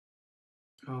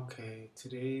Okay,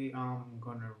 today I'm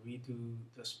gonna redo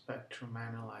the spectrum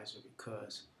analyzer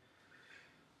because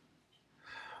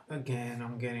again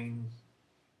I'm getting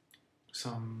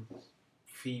some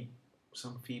feed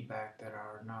some feedback that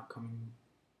are not coming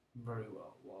very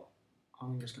well. Well,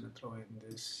 I'm just gonna throw in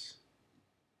this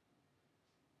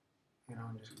and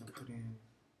I'm just gonna put in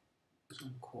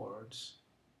some chords.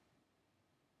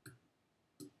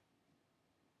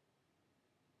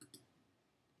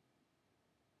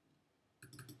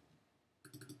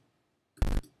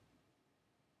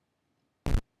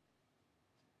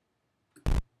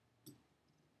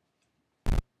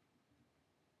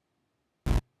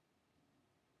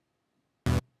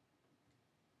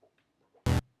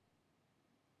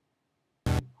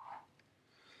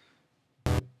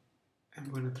 I'm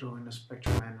gonna throw in the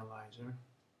spectrum analyzer.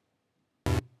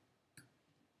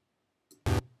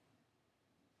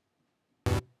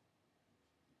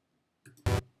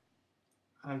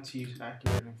 I like to use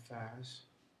accurate and fast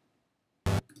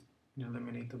and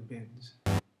eliminate the bins.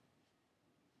 And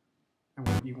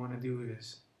what you want to do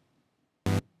is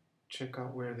check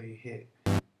out where they hit.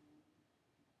 As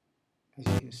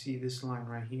you can see, this line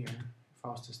right here, if I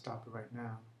was to stop it right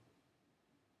now,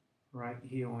 right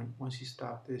here, once you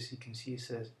stop this, you can see it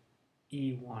says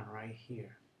E1 right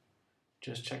here.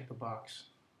 Just check the box.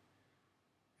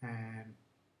 And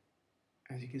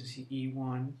as you can see,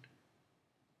 E1,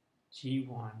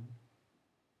 G1,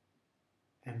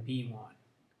 and B1.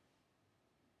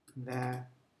 That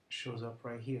shows up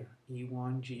right here,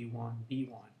 E1, G1,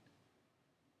 B1.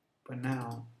 But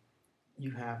now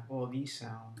you have all these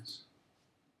sounds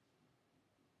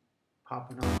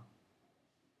popping up,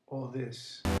 all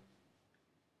this.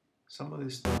 Some of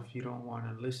this stuff you don't want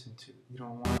to listen to. You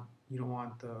don't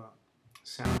want the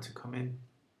sound to come in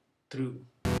through.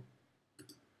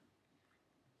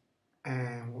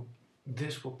 And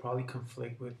this will probably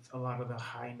conflict with a lot of the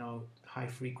high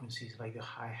frequencies like the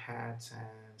hi-hats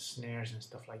and snares and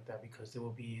stuff like that, because they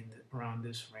will be around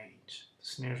this range. The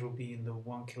snares will be in the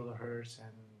 1 kilohertz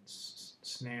and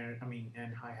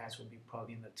and hi-hats will be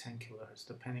probably in the 10 kilohertz,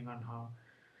 depending on how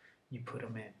you put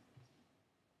them in.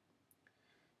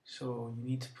 So you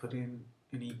need to put in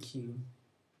an EQ.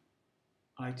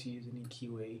 I like to use an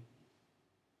EQ8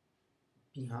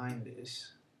 behind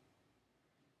this.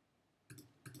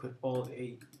 Put all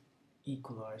 8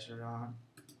 equalizer on.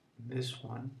 This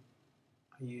one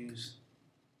I use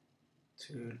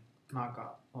to knock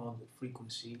out all the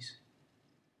frequencies.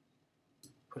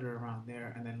 Put it around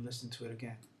there and then listen to it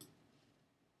again.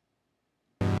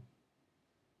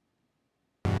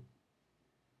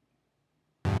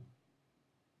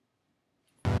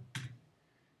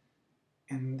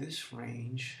 In this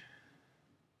range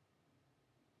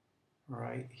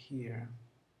right here,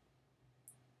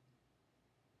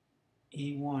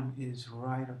 E1 is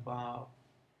right about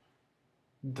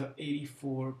the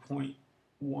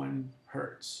 84.1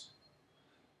 hertz.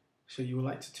 So you would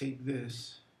like to take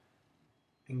this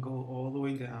and go all the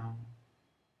way down,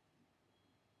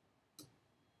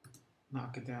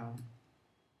 knock it down,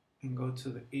 and go to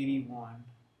the 81.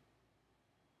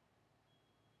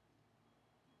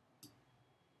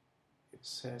 It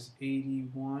says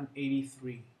 81,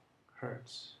 83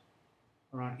 hertz.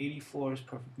 Around 84 is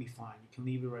perfectly fine. You can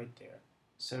leave it right there.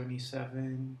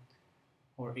 77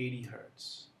 or 80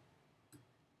 hertz.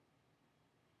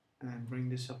 And bring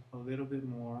this up a little bit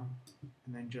more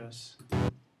and then just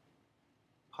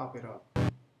pop it up.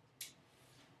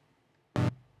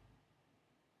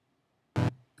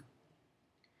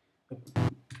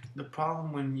 The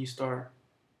problem when you start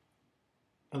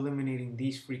eliminating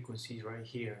these frequencies right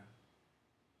here,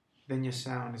 then your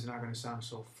sound is not going to sound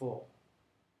so full.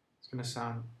 It's going to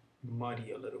sound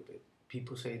muddy a little bit.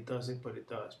 People say it doesn't, but it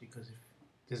does, because if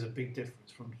there's a big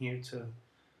difference from here to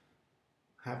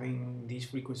having these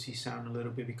frequencies sound a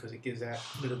little bit, because it gives that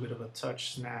little bit of a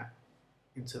touch snap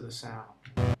into the sound.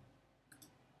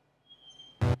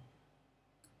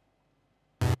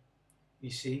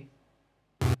 You see?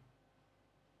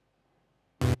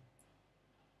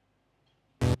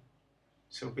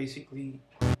 So basically,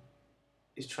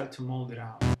 it's try to mold it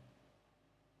out.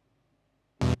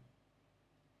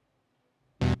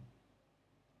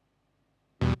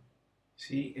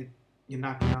 See, you're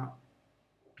knocking out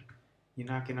you're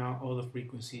knocking out all the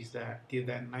frequencies that give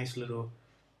that nice little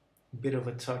bit of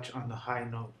a touch on the high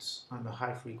notes, on the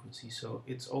high frequency. So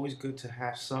it's always good to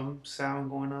have some sound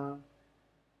going on,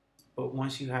 but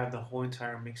once you have the whole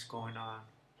entire mix going on,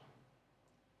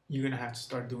 you're gonna have to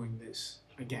start doing this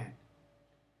again,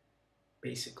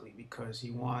 basically, because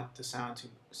you want the sound to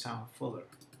sound fuller.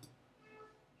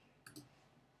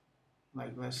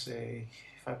 Like, let's say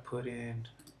if I put in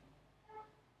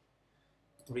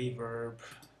reverb,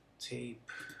 tape,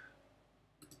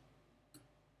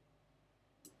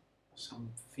 some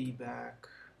feedback.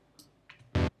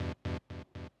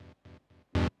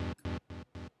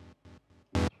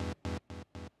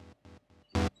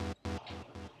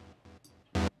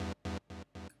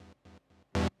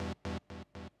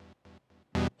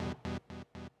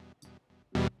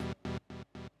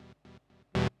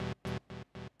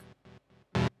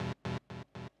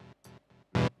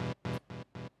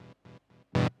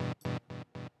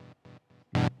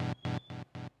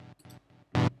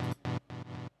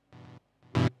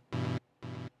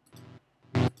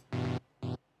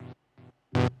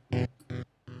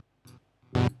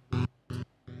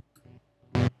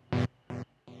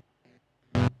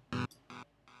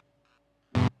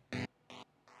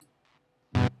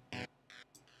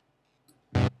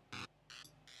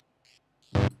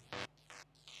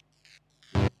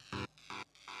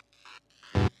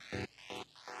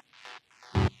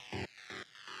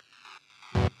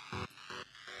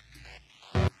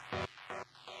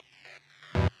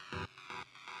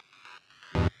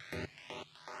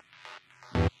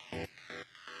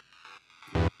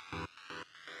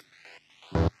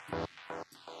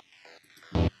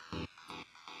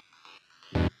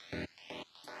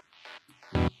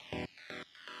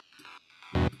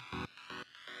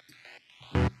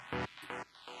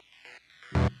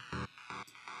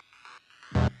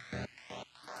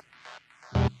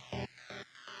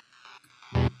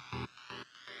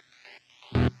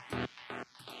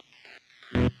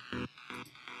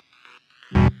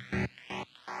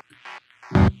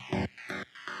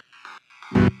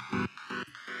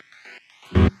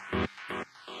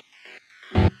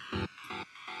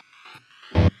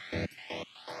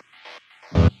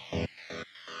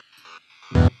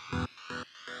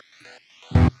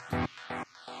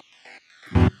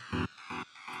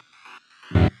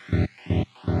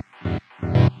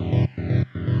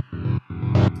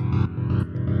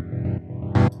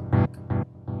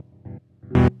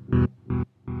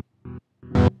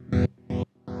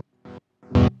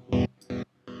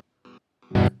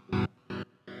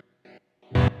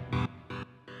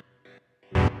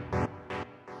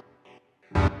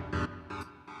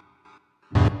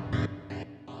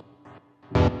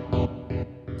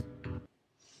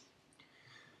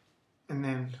 And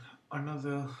then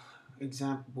another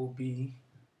example will be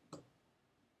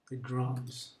the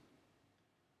drums.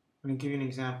 I'm going to give you an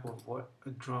example of what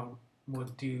a drum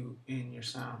would do in your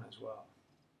sound as well.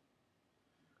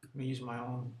 I'm going to use my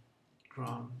own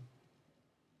drum.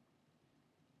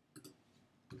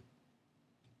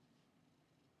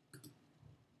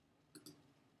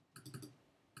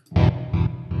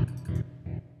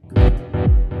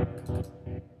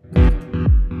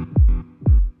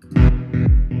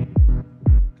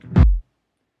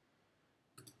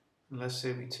 And let's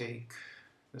say we take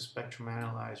the spectrum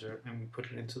analyzer and we put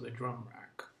it into the drum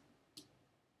rack.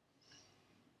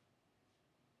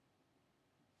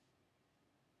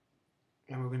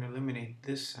 And we're going to eliminate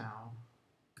this sound.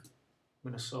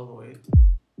 I'm going to solo it.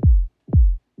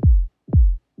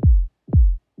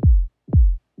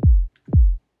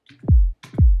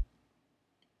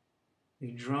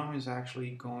 The drum is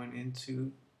actually going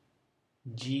into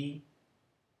G0,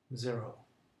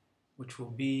 which will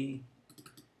be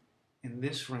in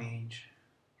this range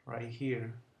right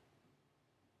here,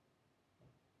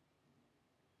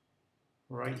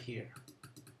 right here.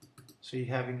 So you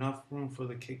have enough room for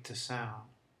the kick to sound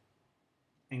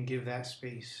and give that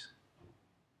space.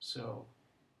 So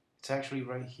it's actually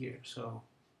right here. So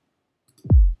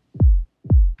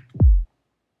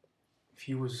if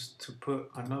you was to put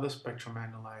another spectrum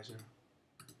analyzer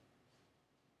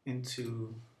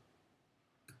into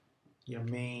your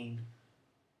main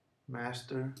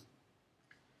master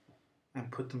and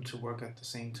put them to work at the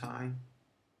same time,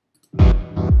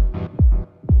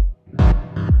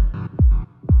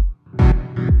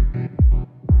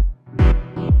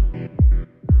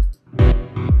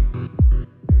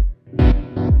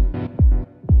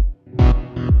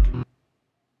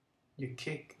 your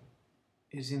kick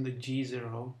is in the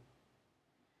G0.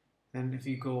 And if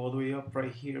you go all the way up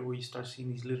right here where you start seeing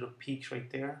these little peaks right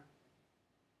there,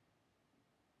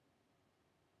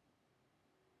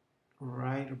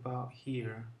 right about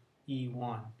here,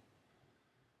 E1,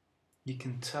 you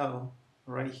can tell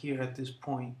right here at this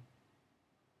point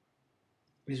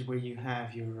is where you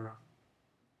have your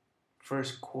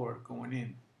first chord going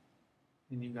in.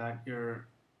 And you got your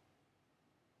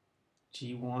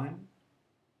G1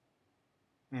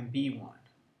 and B1,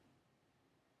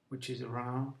 which is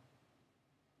around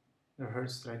the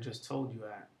hertz that I just told you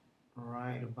at,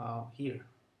 right about here,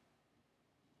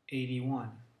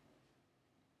 81.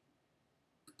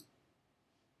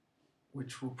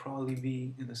 which will probably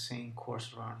be in the same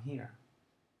course around here.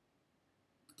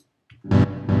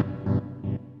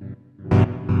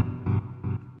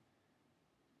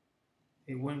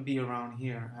 It wouldn't be around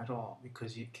here at all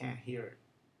because you can't hear it,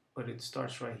 but it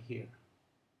starts right here.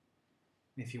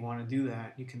 If you want to do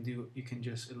that, you can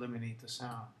just eliminate the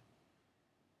sound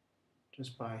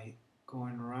just by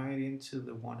going right into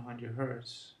the 100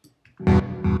 hertz.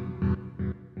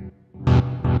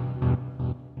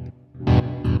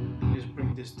 Just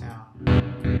bring this down,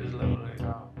 just level it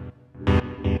out.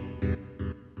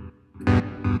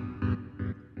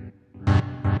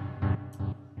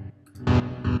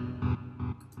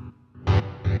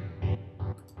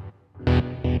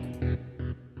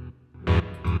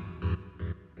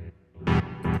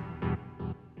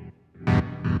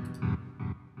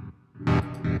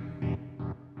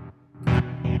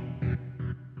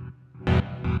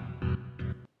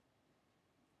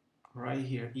 Right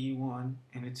here, E1,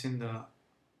 and it's in the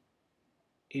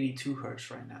 82 hertz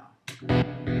right now.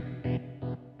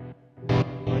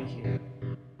 Right here.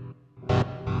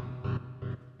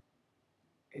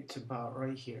 It's about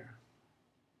right here.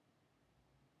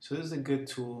 So this is a good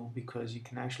tool because you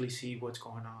can actually see what's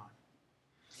going on.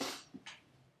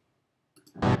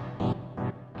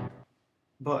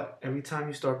 But every time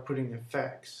you start putting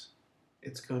effects,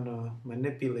 it's gonna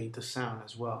manipulate the sound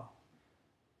as well.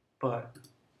 But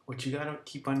what you gotta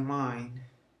keep in mind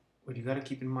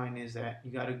is that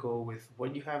you gotta go with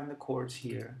what you have in the chords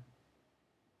here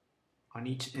on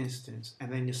each instance,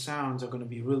 and then your sounds are gonna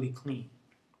be really clean.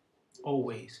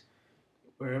 Always.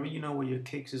 Wherever you know where your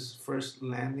kicks is first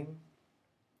landing,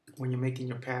 when you're making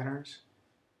your patterns,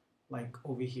 like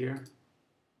over here,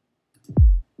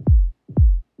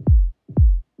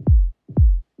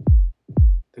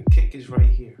 the kick is right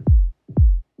here.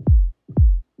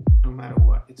 No matter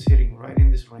what, it's hitting right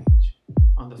in this range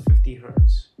on the 50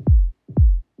 hertz.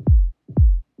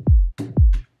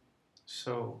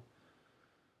 So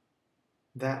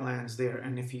that lands there,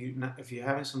 and if you're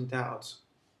having some doubts,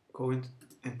 go in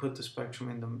and put the spectrum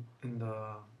in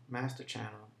the master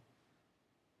channel,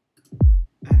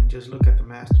 and just look at the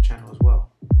master channel as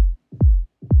well.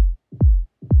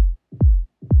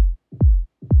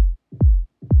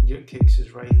 Your kicks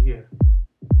is right here.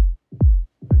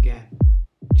 Again,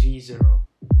 G0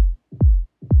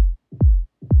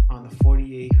 on the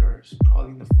 48 hertz,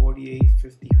 probably in the 48,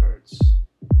 50 hertz.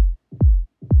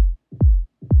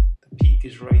 The peak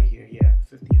is right here, yeah,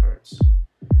 50 hertz.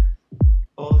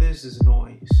 All this is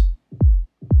noise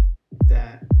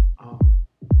that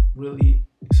really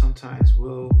sometimes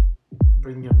will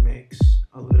bring your mix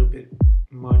a little bit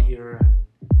muddier and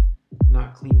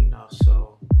not clean enough.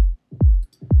 So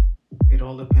it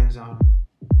all depends on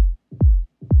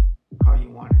how you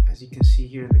want it. As you can see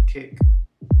here in the kick,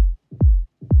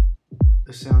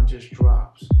 the sound just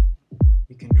drops.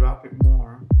 You can drop it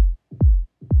more.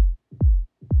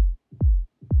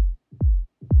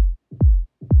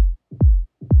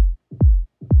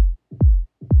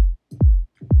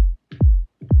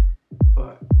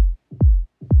 But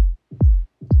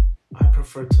I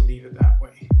prefer to leave it that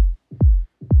way.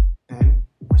 Then,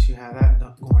 once you have that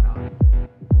going on,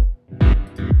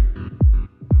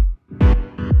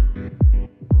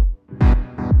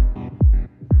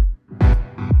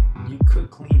 you could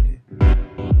clean it,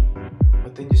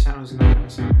 but then your sound is not going to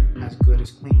sound as good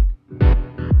as clean.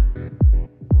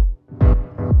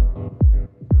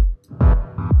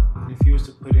 And if you was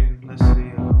to put in, let's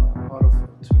say, auto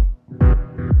filter,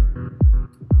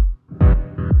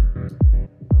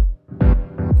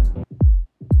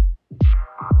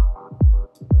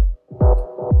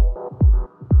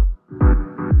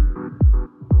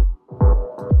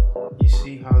 you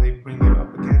see how they bring it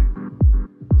up again?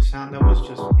 The sound that was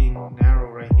just being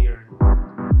narrow right here,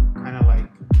 kind of like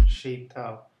shaped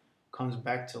out, comes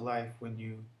back to life when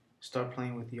you start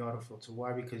playing with the auto filter.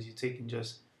 Why? Because you're taking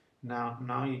just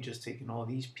now you're just taking all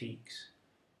these peaks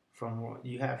from what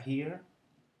you have here.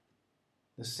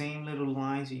 The same little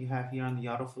lines that you have here on the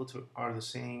auto filter are the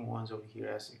same ones over here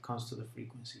as it comes to the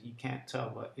frequency. You can't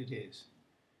tell, but it is.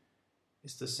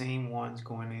 It's the same ones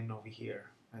going in over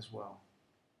here as well.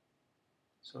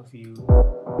 So if you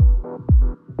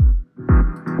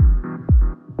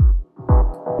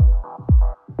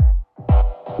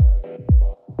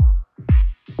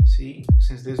see,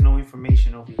 since there's no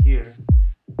information over here,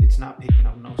 it's not picking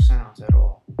up no sounds at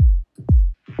all.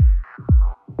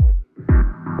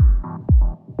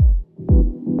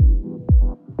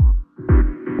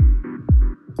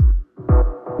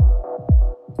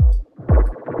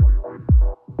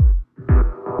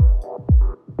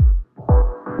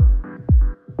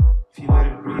 If you let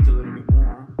it breathe a little bit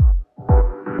more,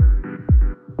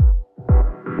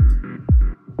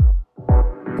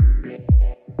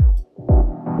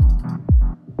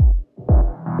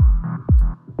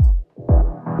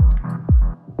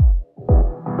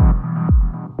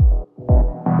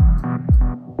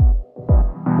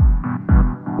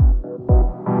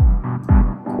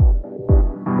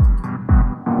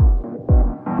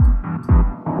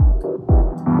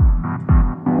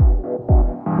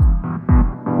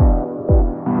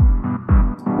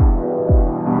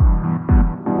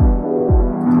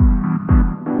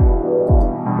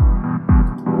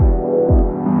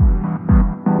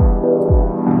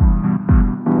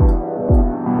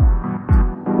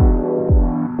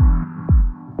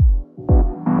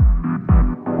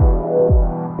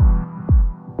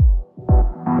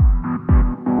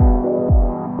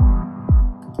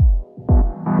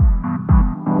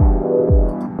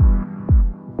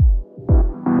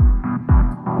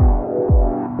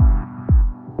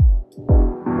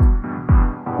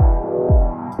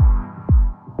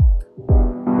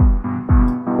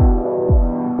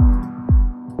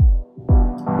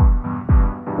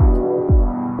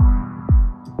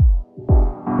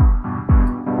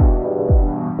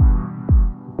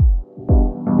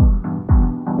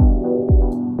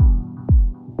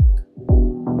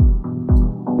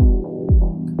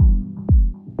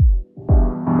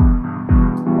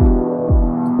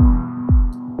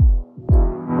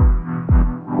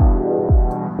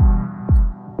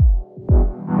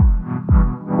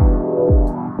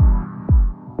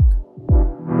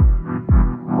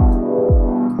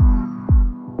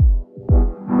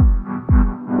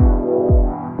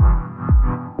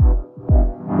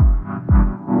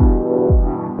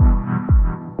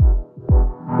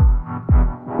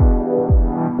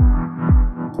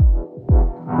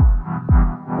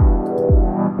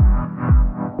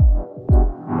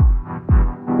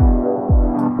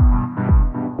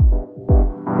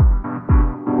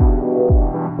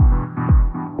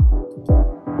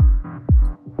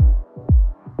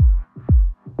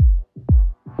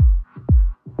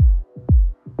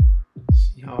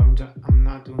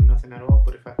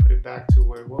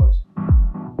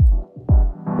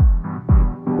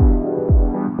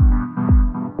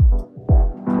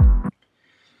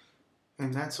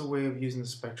 that's a way of using the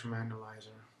spectrum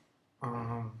analyzer.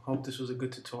 Hope this was a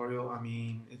good tutorial. I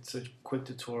mean, it's a quick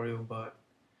tutorial, but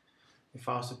if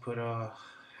I was to put a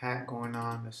hat going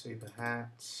on, let's say the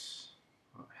hats,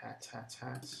 or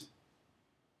hats,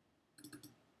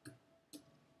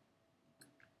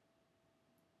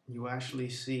 you actually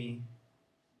see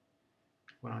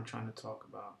what I'm trying to talk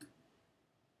about.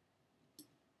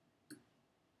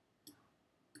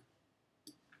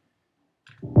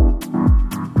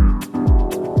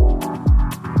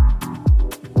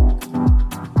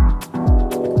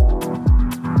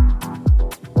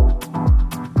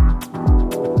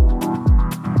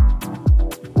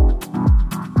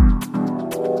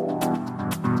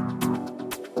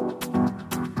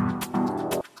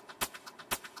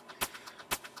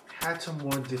 Hats are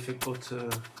more difficult to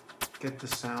get the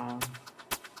sound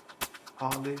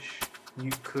polish.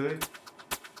 You could,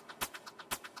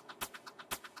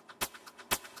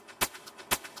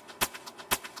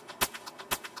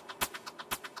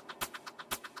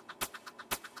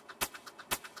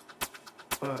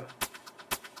 but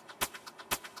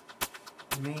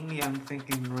mainly I'm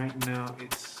thinking right now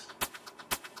it's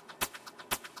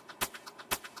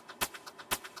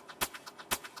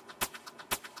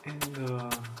in the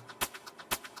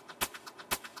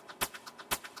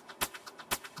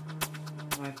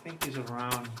I think is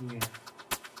around here.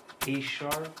 A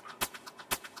sharp,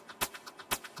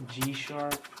 G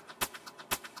sharp,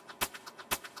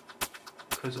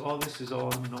 because all this is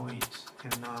all noise.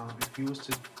 And if you was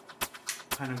to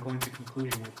kind of go into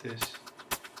conclusion with this,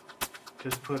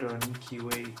 just put an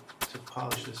EQA to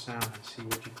polish the sound and see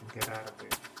what you can get out of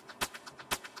it.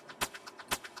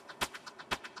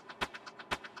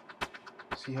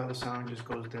 See how the sound just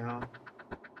goes down?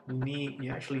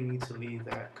 You actually need to leave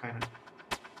that kind of.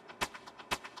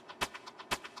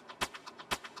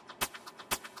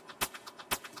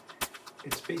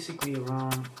 It's basically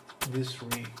around this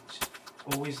range.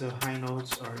 Always the high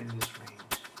notes are in this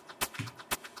range.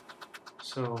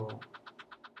 So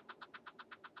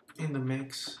in the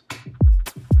mix,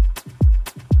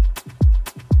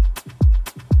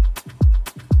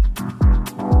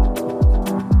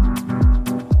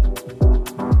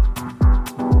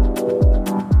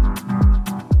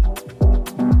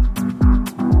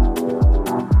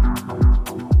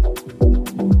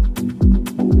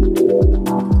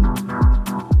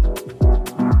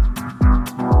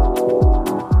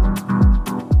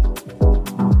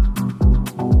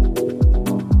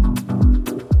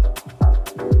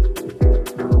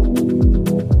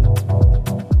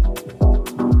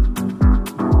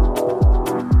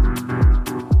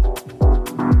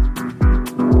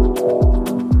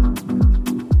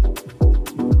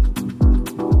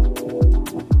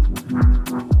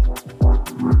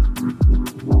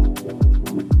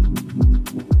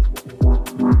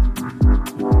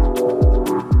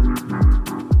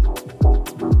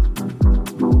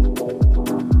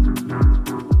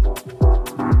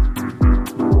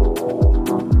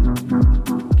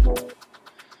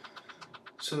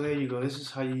 so there you go. This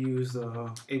is how you use the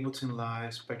Ableton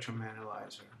Live Spectrum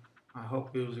Analyzer. I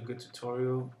hope it was a good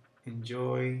tutorial.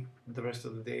 Enjoy the rest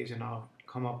of the days, and I'll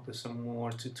come up with some more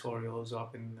tutorials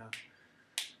up in the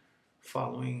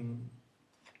following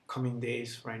coming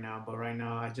days right now. But right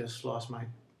now I just lost my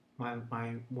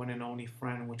one and only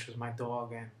friend, which was my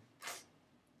dog, and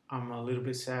I'm a little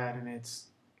bit sad, and it's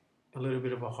a little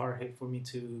bit of a hard hit for me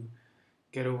to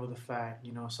get over the fact,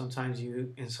 you know, sometimes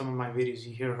in some of my videos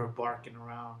you hear her barking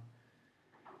around.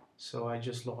 So I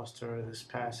just lost her this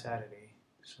past Saturday.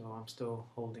 So I'm still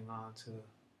holding on to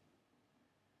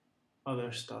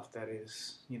other stuff that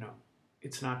is, you know,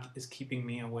 it's keeping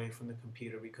me away from the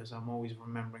computer, because I'm always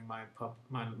remembering my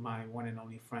one and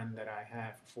only friend that I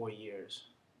had for 4 years,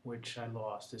 which I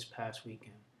lost this past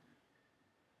weekend.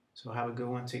 So have a good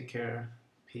one. Take care.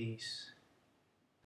 Peace.